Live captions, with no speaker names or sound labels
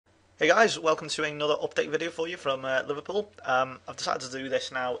Hey guys, welcome to another update video for you from Liverpool. I've decided to do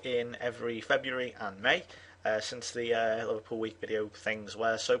this now in every February and May since the Liverpool Week video things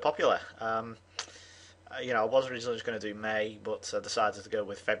were so popular. I was originally just going to do May, but I decided to go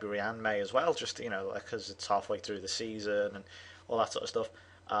with February and May as well, just because it's halfway through the season and all that sort of stuff.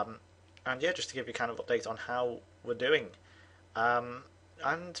 And yeah, just to give you kind of update on how we're doing. And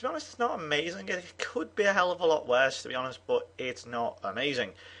to be honest, it's not amazing. It could be a hell of a lot worse, to be honest, but it's not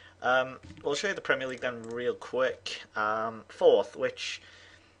amazing. We'll show you the Premier League then real quick. Fourth, which,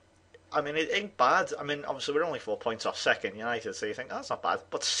 I mean, it ain't bad. I mean, obviously we're only 4 points off second, United, so you think, oh, that's not bad.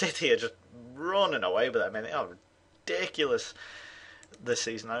 But City are just running away with it. I mean, they are ridiculous this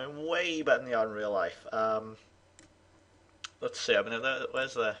season. I mean, way better than they are in real life. Let's see, I mean,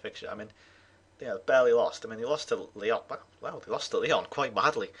 where's their fixture? I mean, yeah, they barely lost. I mean, they lost to Lyon. Well, they lost to Lyon quite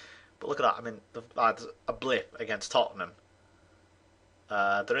badly. But look at that. I mean, they've had a blip against Tottenham.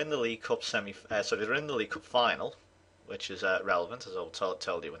 They're in the League Cup they're in the League Cup final, which is relevant, as I'll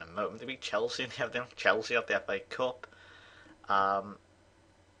tell you in a moment. They beat Chelsea, and Chelsea at the FA Cup.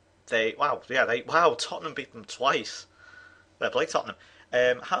 Tottenham beat them twice. They played Tottenham.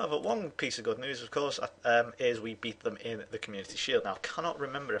 However, one piece of good news, of course, is we beat them in the Community Shield. Now, I cannot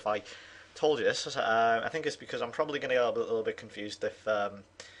remember if I told you this. I think it's because I'm probably going to get a little bit confused if.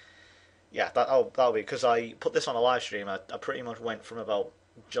 That'll be because I put this on a live stream. I pretty much went from about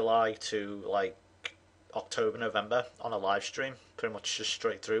July to like October, November on a live stream, pretty much just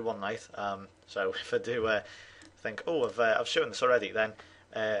straight through one night. So if I do think, I've shown this already, then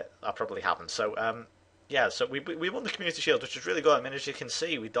I probably haven't. So so we won the Community Shield, which is really good. I mean, as you can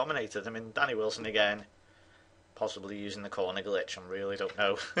see, we dominated. I mean, Danny Wilson again, possibly using the corner glitch. I really don't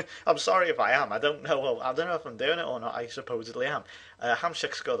know. I'm sorry if I am. I don't know. I don't know if I'm doing it or not. I supposedly am.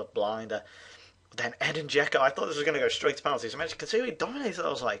 Hamsik scored a blinder. Then Edin Dzeko. I thought this was going to go straight to penalties. I mean, as you can see, we dominated. I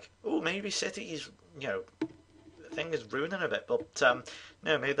was like, maybe City's thing is ruining a bit. But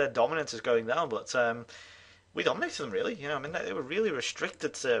no, maybe their dominance is going down. But we dominated them really. I mean, they were really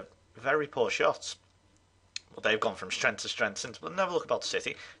restricted to very poor shots. But they've gone from strength to strength since. But never look about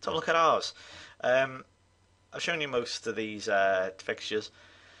City. Let's have a look at ours. I've shown you most of these fixtures.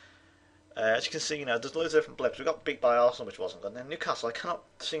 As you can see, there's loads of different blips. We got beat by Arsenal, which wasn't good. And then Newcastle, I cannot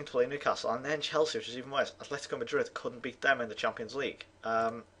seem to play Newcastle. And then Chelsea, which is even worse. Atletico Madrid couldn't beat them in the Champions League. We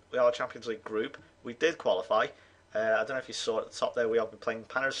are a Champions League group. We did qualify. I don't know if you saw at the top there, we are playing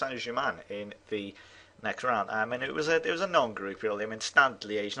Paris Saint-Germain in the next round. I mean, it was a non-group, really. I mean, Stade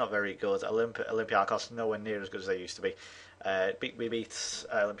Liège, not very good. Olympiacos, nowhere near as good as they used to be. We beat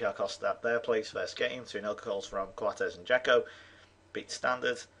Olympiacos at their place first game, 2-0 goals from Coates and Dzeko. Beat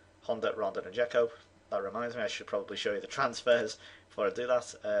Standard, Honda, Rondon and Dzeko. That reminds me, I should probably show you the transfers before I do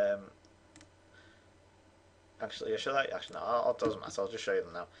that. Should I? Actually, no, it doesn't matter, I'll just show you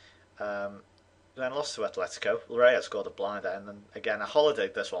them now. Then lost to Atletico. Larea scored a blinder, and then again I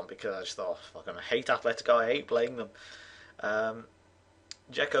holidayed this one because I just thought, fucking, I hate Atletico, I hate playing them.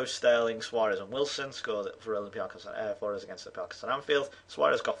 Dzeko, Sterling, Suarez and Wilson scored for Olympiacos for us against Olympiacos at Anfield.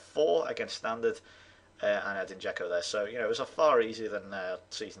 Suarez got 4 against Standard and Edin Dzeko there. So, it was a far easier than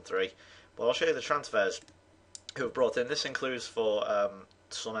Season 3. But I'll show you the transfers who have brought in. This includes for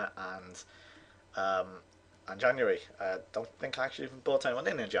summer and January. I don't think I actually even bought anyone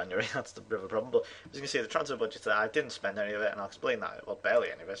in January. That's the bit of a problem. But as you can see, the transfer budget there, I didn't spend any of it, and I'll explain that. Well, barely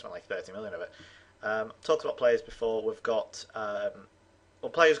any of it. I spent like 30 million of it. Talked about players before. We've got...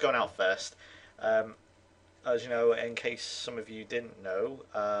 players going out first. As you know, in case some of you didn't know,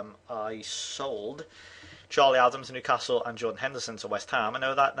 I sold Charlie Adams to Newcastle and Jordan Henderson to West Ham. I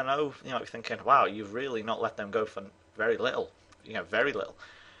know that. I know, you're thinking, wow, you've really not let them go for very little. Very little.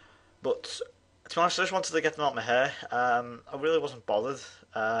 But to be honest, I just wanted to get them out of my hair. I really wasn't bothered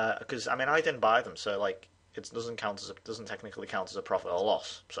because I didn't buy them, so it doesn't technically count as a profit or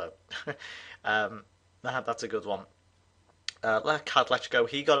loss. So that's a good one. Atletico,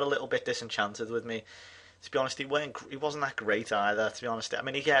 he got a little bit disenchanted with me. To be honest, he wasn't that great either, to be honest. I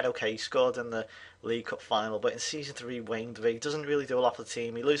mean, he scored in the League Cup final, but in Season 3 he waned a bit. He doesn't really do a lot for the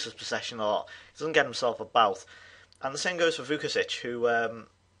team. He loses possession a lot. He doesn't get himself about. And the same goes for Vukovic, who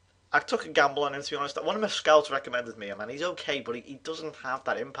I took a gamble on him, to be honest. One of my scouts recommended me him, and he's okay, but he doesn't have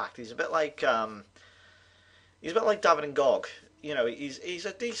that impact. He's a bit like David Ngog. He's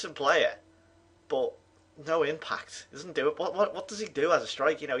a decent player, but no impact. He doesn't do it. What does he do as a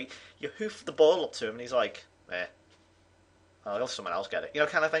strike? You hoof the ball up to him and he's like, I'll let someone else get it,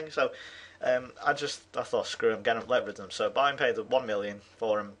 kind of thing. So I thought, screw him, get rid of him. So Bayern paid 1 million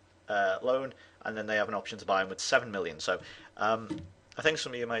for him loan, and then they have an option to buy him with 7 million. So I think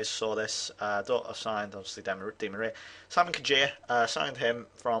some of you may have saw this. Daughter signed, obviously, Di Maria. Simon Kjaer signed him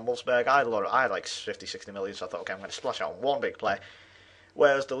from Wolfsburg. I had like 50, 60 million, so I thought, okay, I'm going to splash out on one big play.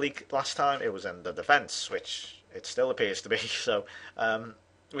 Whereas the league last time, it was in the defence, which it still appears to be. So,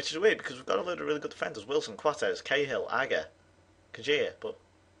 which is weird because we've got a load of really good defenders: Wilson, Quates, Cahill, Agger, Kjaer, but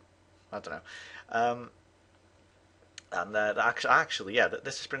I don't know. And actually, yeah,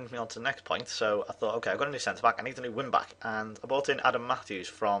 this brings me on to the next point. So I thought, okay, I've got a new centre back. I need a new wing back, and I bought in Adam Matthews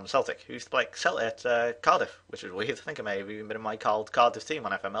from Celtic, who used to play Celtic at Cardiff, which is weird. I think I may have even been in my Cardiff team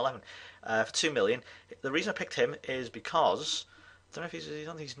on FM11 for 2 million. The reason I picked him is because I don't know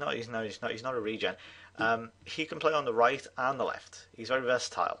if he's not a regen. He can play on the right and the left. He's very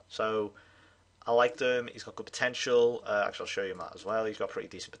versatile. So I liked him. He's got good potential. Actually, I'll show you that as well. He's got pretty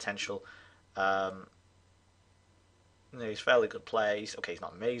decent potential. He's fairly good plays. Okay, he's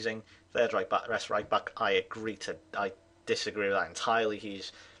not amazing. Third right back, rest right back. I disagree with that entirely.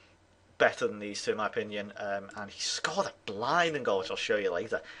 He's better than these two, in my opinion. And he scored a blinding goal, which I'll show you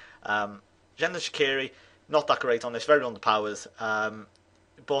later. Jendon Shaqiri, not that great on this. Very underpowered.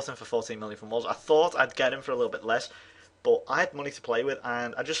 Bought him for 14 million from Wolves. I thought I'd get him for a little bit less, but I had money to play with,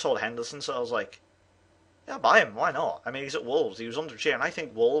 and I just sold Henderson, so I was like, yeah, buy him. Why not? I mean, he's at Wolves. He was underachieving, and I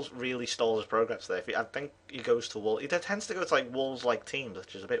think Wolves really stole his progress there. I think he goes to Wolves. He tends to go to like Wolves-like teams,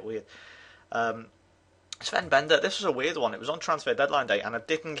 which is a bit weird. Sven Bender, this was a weird one. It was on transfer deadline day, and I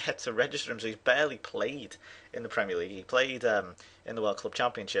didn't get to register him, so he's barely played in the Premier League. He played in the World Club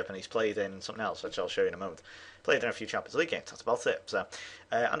Championship, and he's played in something else, which I'll show you in a moment. Played in a few Champions League games. That's about it. So,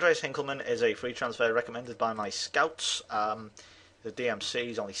 Andreas Hinkelmann is a free transfer recommended by my scouts. The DMC,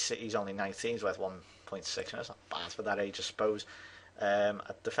 he's only 19. He's worth 1.6. That's not bad for that age, I suppose.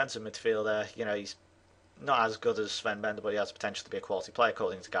 A defensive midfielder, he's not as good as Sven Bender, but he has potential to be a quality player,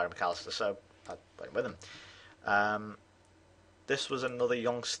 according to Gary McAllister. So I'd play with him. This was another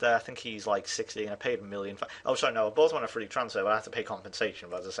youngster. I think he's like 16. I paid $1 million. I bought him on a free transfer, but I had to pay compensation.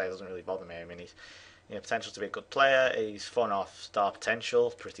 But as I say, it doesn't really bother me. I mean, he's potential to be a good player. He's 4.5 star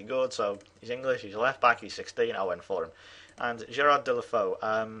potential, pretty good. So he's English. He's a left back. He's 16. I went for him. And Gerard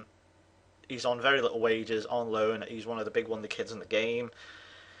Deulofeu, he's on very little wages, on loan. He's one of the big wonder kids in the game.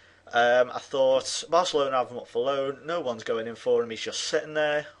 I thought Barcelona have him up for loan. No one's going in for him. He's just sitting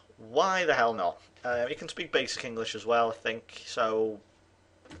there. Why the hell not? He can speak basic English as well, I think. So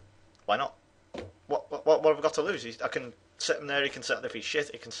why not? What have I got to lose? I can sit him there. He can sit there if he's shit.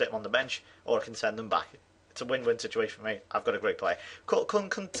 He can sit him on the bench, or I can send him back. It's a win-win situation for me. I've got a great player.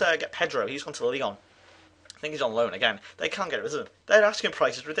 Couldn't get Pedro. He's gone to Lyon. I think he's on loan again. They can't get rid of him. Their asking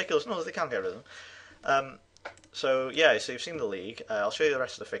price is ridiculous. No, they can't get rid of him. So you've seen the league. I'll show you the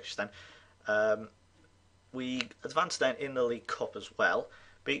rest of the fixtures then. We advanced then in the League Cup as well.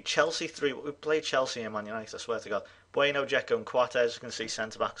 Beat Chelsea 3. We played Chelsea and Man United, I swear to God. Bueno, Dzeko and Quates. You can see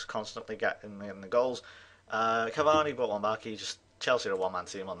centre-backs constantly getting in the goals. Cavani brought one back. Chelsea are a one-man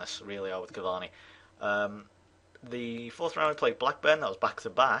team on this, really are, with Cavani. The fourth round we played Blackburn. That was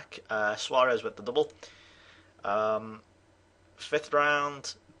back-to-back. Suarez with the double. Fifth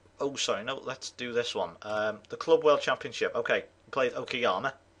round... let's do this one. The Club World Championship. Okay, we played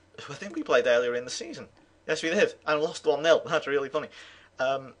Okayama. I think we played earlier in the season. Yes, we did. And lost 1-0. That's really funny.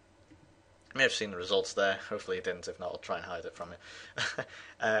 You may have seen the results there. Hopefully you didn't. If not, I'll try and hide it from you.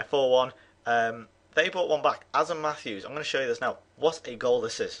 4-1. They brought one back. Adam Matthews. I'm going to show you this now. What a goal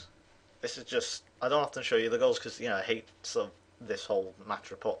this is. This is just... I don't often show you the goals because, I hate this whole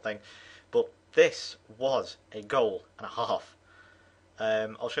match report thing. But this was a goal and a half.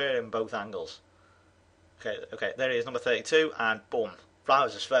 I'll show you in both angles. Okay, there he is, number 32, and boom. That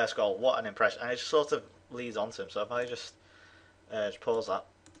was his first goal. What an impression. And it just sort of leads on to him. So if I just pause that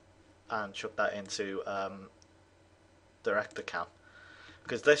and chuck that into director cam,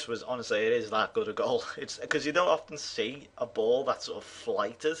 because this was, honestly, it is that good a goal. It's because you don't often see a ball that's sort of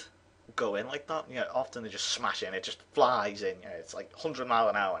flighted go in like that. Often they just smash in, it just flies in. It's like 100 mile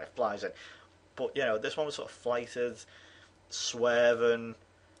an hour and it flies in. But this one was sort of flighted, swerving,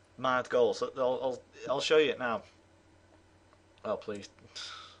 mad goal. So I'll show you it now. Oh please,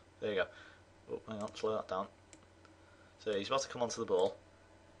 there you go. Oh, hang on, slow that down. So he's about to come onto the ball.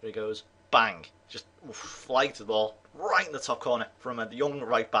 Here he goes, bang! Just flighted the ball right in the top corner from a young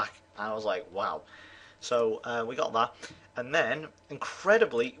right back, and I was like, wow. So we got that, and then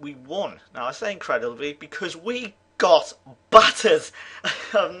incredibly we won. Now I say incredibly because we got battered.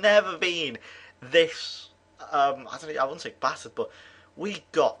 I've never been this. I wouldn't say battered, but we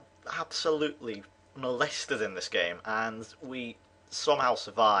got absolutely molested in this game, and we somehow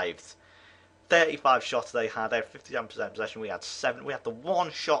survived. 35 shots they had 57% possession. We had 7. We had the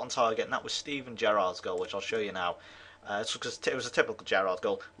one shot on target, and that was Steven Gerrard's goal, which I'll show you now. It's because it was a typical Gerrard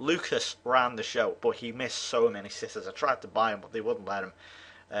goal. Lucas ran the show, but he missed so many sitters. I tried to buy him, but they wouldn't let him.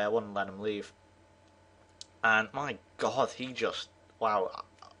 Wouldn't let him leave. And my God, he just wow.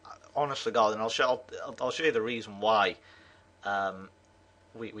 Honestly, God, and I'll show you the reason why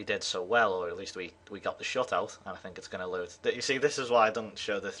we did so well, or at least we got the shutout. And I think it's going to load. You see, this is why I don't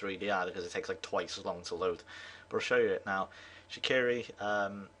show the 3D either, because it takes like twice as long to load. But I'll show you it now. Shaqiri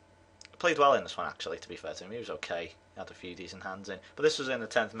played well in this one, actually. To be fair to him, he was okay. He had a few decent hands in. But this was in the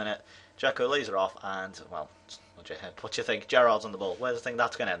 10th minute. Dzeko lays it off, and well, what do you think? Gerrard's on the ball. Where do you think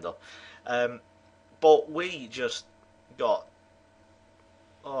that's going to end up? But we just got,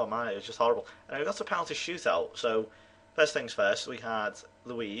 oh man, it was just horrible. And we got to a penalty shootout. So first things first, we had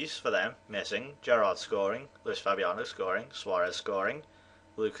Luiz for them missing, Gerrard scoring, Luis Fabiano scoring, Suarez scoring,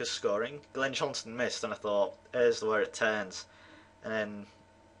 Lucas scoring, Glenn Johnson missed, and I thought, here's the where it turns. And then,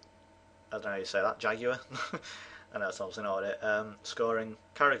 I don't know how you say that, Jaguar? I know it's obviously not it. Scoring,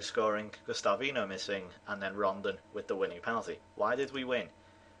 Carragher scoring, Gustavino missing, and then Rondon with the winning penalty. Why did we win?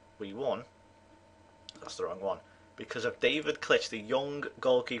 We won, that's the wrong one, because of David Klitsch, the young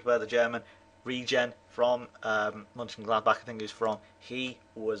goalkeeper, the German regen from Mönchengladbach, I think he's from. He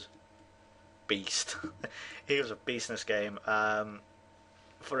was beast. He was a beast in this game.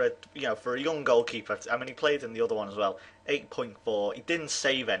 For a young goalkeeper, I mean, he played in the other one as well. 8.4. He didn't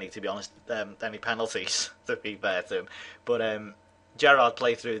save any, to be honest, any penalties, to be fair to him. But Gerrard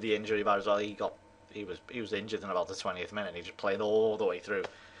played through the injury bar as well. He was injured in about the 20th minute. He just played all the way through,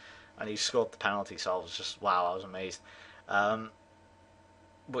 and he scored the penalty. So I was just wow, I was amazed.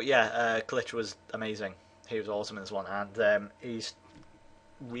 But yeah, Klitsch was amazing. He was awesome in this one, and he's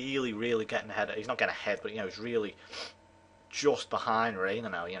really getting ahead. He's not getting ahead, but he's really just behind Reina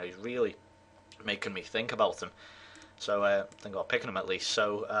now. He's really making me think about him. So think about picking him at least.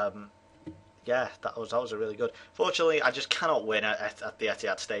 So yeah, that was a really good. Fortunately, I just cannot win at the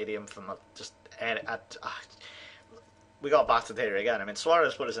Etihad Stadium from we got battered here again. I mean,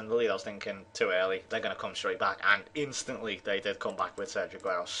 Suarez put us in the lead. I was thinking too early. They're going to come straight back, and instantly they did come back with Sergio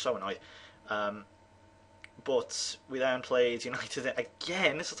Aguero. I was so annoyed. But we then played United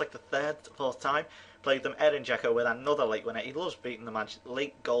again. This is like the fourth time. Played them. Edin Dzeko with another late winner. He loves beating the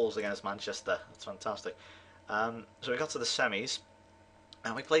late goals against Manchester. That's fantastic. So we got to the semis,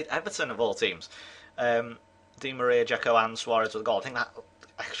 and we played Everton of all teams. Di Maria, Dzeko, and Suarez with a goal. I think that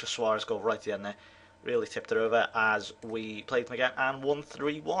extra Suarez goal right at the end there really tipped it over as we played them again and won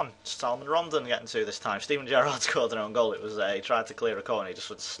 3-1. Salman Rondon getting to this time. Steven Gerrard scored an own goal. It was he tried to clear a corner, he just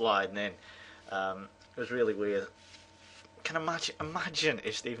went sliding in. It was really weird. Can imagine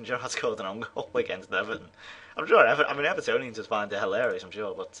if Steven Gerrard scored an own goal against Everton. I'm sure Evertonians would find it hilarious, I'm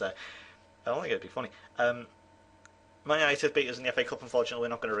sure, but I don't think it'd be funny. Man United beat us in the FA Cup. Unfortunately, we're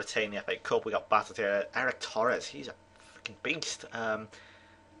not going to retain the FA Cup. We got battered here. Eric Torres, he's a freaking beast.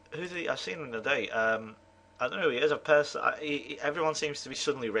 I've seen him today. I don't know who he is. Everyone seems to be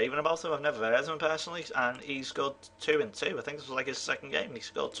suddenly raving about him. I've never heard of him personally, and he scored 2 in 2. I think this was like his second game, and he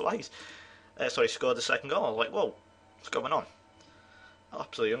scored twice. He scored the second goal. I was like, whoa, what's going on?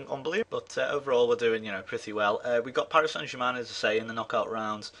 Absolutely unbelievable. But overall, we're doing pretty well. We got Paris Saint-Germain, as I say, in the knockout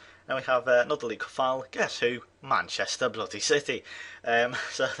rounds. Then we have another league final. Guess who? Manchester bloody City.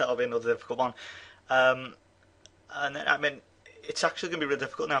 So that'll be another difficult one. And then, I mean, it's actually going to be really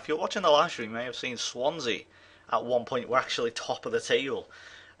difficult. Now, if you're watching the live stream, you may have seen Swansea at one point were actually top of the table.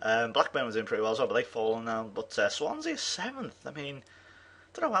 Blackburn was doing pretty well as well, but they've fallen down. But Swansea is 7th. I mean,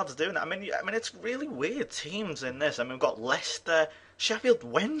 I don't know how to do that. I mean, it's really weird teams in this. I mean, we've got Leicester, Sheffield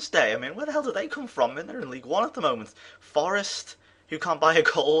Wednesday. I mean, where the hell did they come from? I mean, they're in League One at the moment. Forest, who can't buy a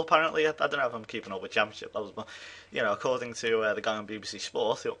goal, apparently. I don't know if I'm keeping up with Championship levels, but, according to the guy on BBC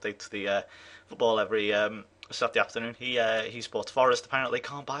Sport, who updates the football every Saturday afternoon, he sports Forest, apparently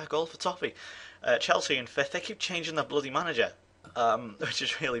can't buy a goal for Toffee. Chelsea in 5th. They keep changing their bloody manager, which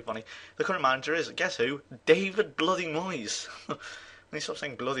is really funny. The current manager is, guess who? David bloody Moyes. They stop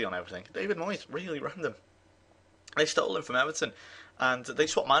saying bloody on everything. David Moyes, really random. They stole him from Everton, and they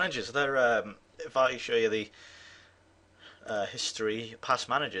swapped managers. They're if I show you the history, past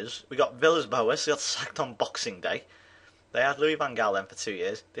managers, we got Villas-Boas. He got sacked on Boxing Day. They had Louis van Gaal then for 2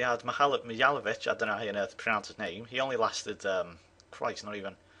 years. They had Mijalovic, I don't know how you know to pronounce his name. He only lasted, not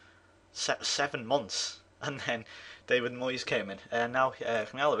even 7 months. And then David Moyes came in. And now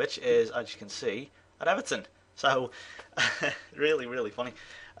Mijalovic is, as you can see, at Everton. So, really, really funny.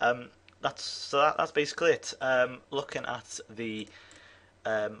 That's basically it. Looking at the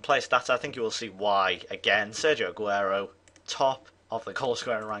player stats, I think you will see why. Again, Sergio Aguero, top of the goal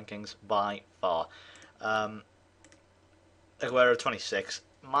scoring rankings by far. Aguero 26,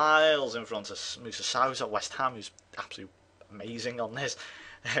 miles in front of Musa Sousa at West Ham, who's absolutely amazing on this.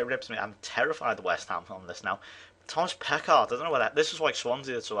 It rips me. I'm terrified of West Ham on this now. Thomas Peckard, I don't know whether this is why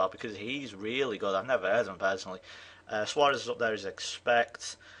Swansea did so well, because he's really good. I've never heard of him personally. Suarez is up there as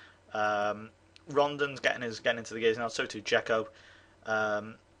expect. Rondon's getting into the games now. So too Dzeko.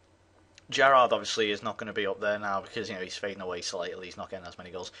 Gerrard obviously is not going to be up there now because he's fading away slightly. He's not getting as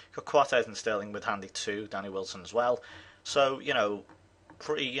many goals. Got Quartet and Sterling with handy too. Danny Wilson as well. So going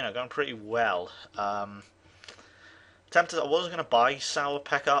pretty well. Tempted. I wasn't going to buy Sour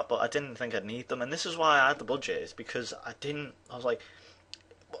Peckard, but I didn't think I'd need them, and this is why I had the budget. Is because I was like,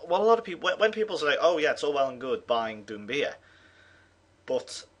 well, a lot of people when people say, oh yeah, it's all well and good buying Doumbia,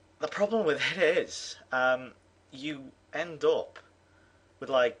 but the problem with it is you end up with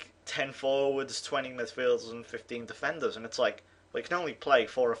like 10 forwards, 20 midfielders, and 15 defenders, and it's like, well, you can only play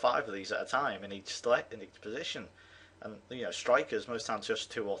 4 or 5 of these at a time in each position, and strikers most times just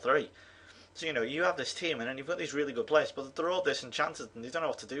 2 or 3. So you have this team, and then you've got these really good players, but they're all disenchanted, and you don't know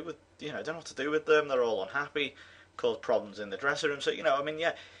what to do with don't know what to do with them. They're all unhappy, cause problems in the dressing room. So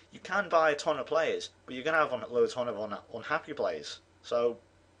yeah, you can buy a ton of players, but you're gonna have a ton of unhappy players. So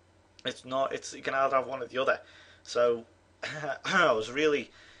you can either have one or the other. So I was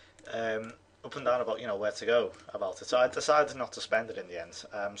really up and down about where to go about it. So I decided not to spend it in the end.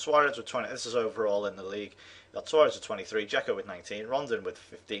 Suarez with 20. This is overall in the league. You got Suarez with 23, Dzeko with 19, Rondon with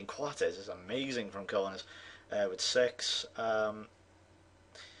 15. Quartes is amazing from corners with 6. I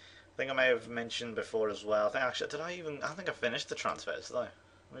think I may have mentioned before as well. I think I finished the transfers, did I?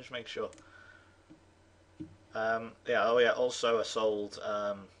 Let me just make sure. Also I sold,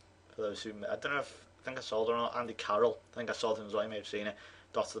 for those who, I don't know if, I think I sold or not, Andy Carroll. I think I sold him as well, you may have seen it.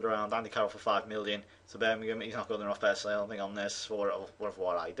 Dotted around, Andy Carroll for 5 million to Birmingham. He's not good enough personally, I don't think, on this for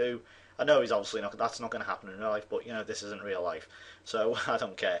what I do. I know he's obviously not. That's not going to happen in real life, but this isn't real life, so I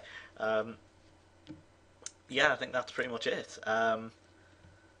don't care. Yeah, I think that's pretty much it. I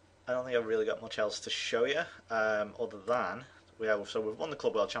don't think I've really got much else to show you, other than we've won the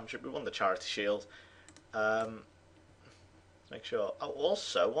Club World Championship, we've won the Charity Shield. Make sure. Oh,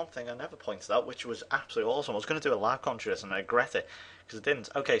 also, one thing I never pointed out, which was absolutely awesome. I was going to do a live commentary and I regret it because I didn't.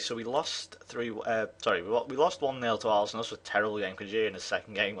 Okay, so we lost we lost 1-0 to Arsenal. This was a terrible game because in his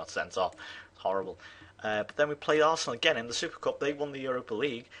second game got sent off. It's horrible. But then we played Arsenal again in the Super Cup. They won the Europa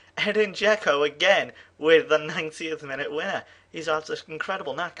League. Edin Dzeko again with the 90th minute winner. He's had this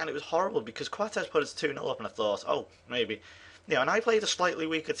incredible knack, and it was horrible because Quartes put us 2-0 up, and I thought, oh, maybe. And I played a slightly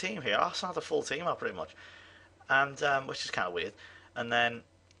weaker team here. Arsenal had a full team out pretty much. And which is kind of weird. And then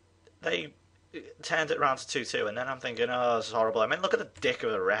they turned it around to 2-2, and then I'm thinking, oh, this is horrible. I mean, look at the dick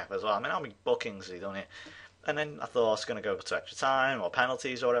of a ref as well. I mean, how many bookings has he done here? And then I thought it's going to go to extra time or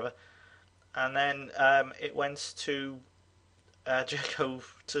penalties or whatever. And then it went to Dzeko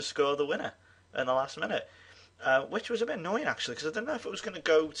to score the winner in the last minute, which was a bit annoying actually, because I didn't know if it was going to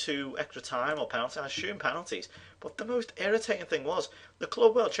go to extra time or penalties. I assume penalties. But the most irritating thing was the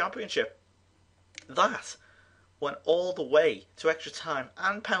Club World Championship. That went all the way to extra time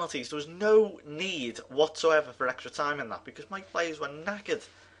and penalties. There was no need whatsoever for extra time in that because my players were knackered,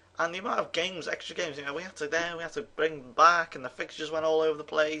 and the amount of extra games, we had to bring them back, and the fixtures went all over the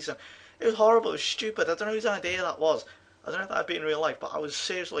place, and it was horrible. It was stupid. I don't know whose idea that was. I don't know if that'd be in real life, but I was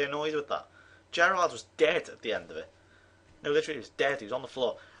seriously annoyed with that. Gerrard was dead at the end of it. No, literally, he was dead. He was on the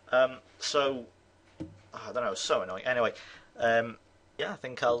floor. I don't know. It was so annoying. Anyway, I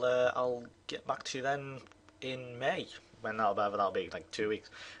think I'll get back to you then in May, when that'll be, like 2 weeks.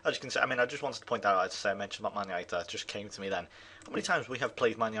 As you can see, I mean, I just wanted to point out, as I mentioned about Man United, it just came to me then. How many times we have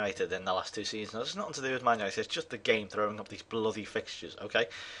played Man United in the last 2 seasons? It's nothing to do with Man United, it's just the game throwing up these bloody fixtures, okay?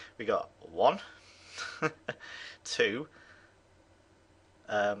 We got 1, 2,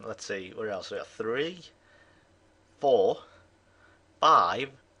 let's see, where else? We got 3, 4, 5,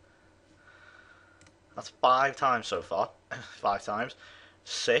 that's 5 times so far, 5 times,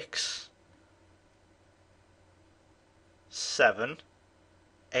 6, 7,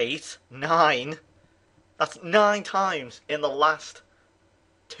 8, 9. That's 9 times in the last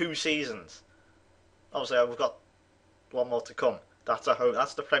 2 seasons. Obviously, we've got 1 more to come. That's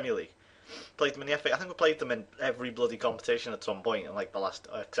That's the Premier League. Played them in the FA. I think we played them in every bloody competition at some point in like the last,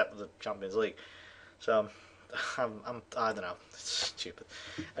 except for the Champions League. So I don't know. It's stupid.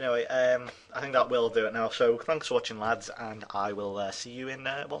 Anyway, I think that will do it now. So thanks for watching, lads, and I will see you in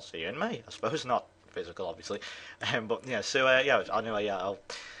May. I suppose not physical, obviously, but yeah. So anyway,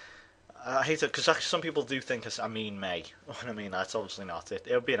 I hate it because actually some people do think I mean May. When I mean that's obviously not it.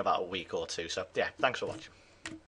 It'll be in about a week or 2. So yeah, thanks for watching.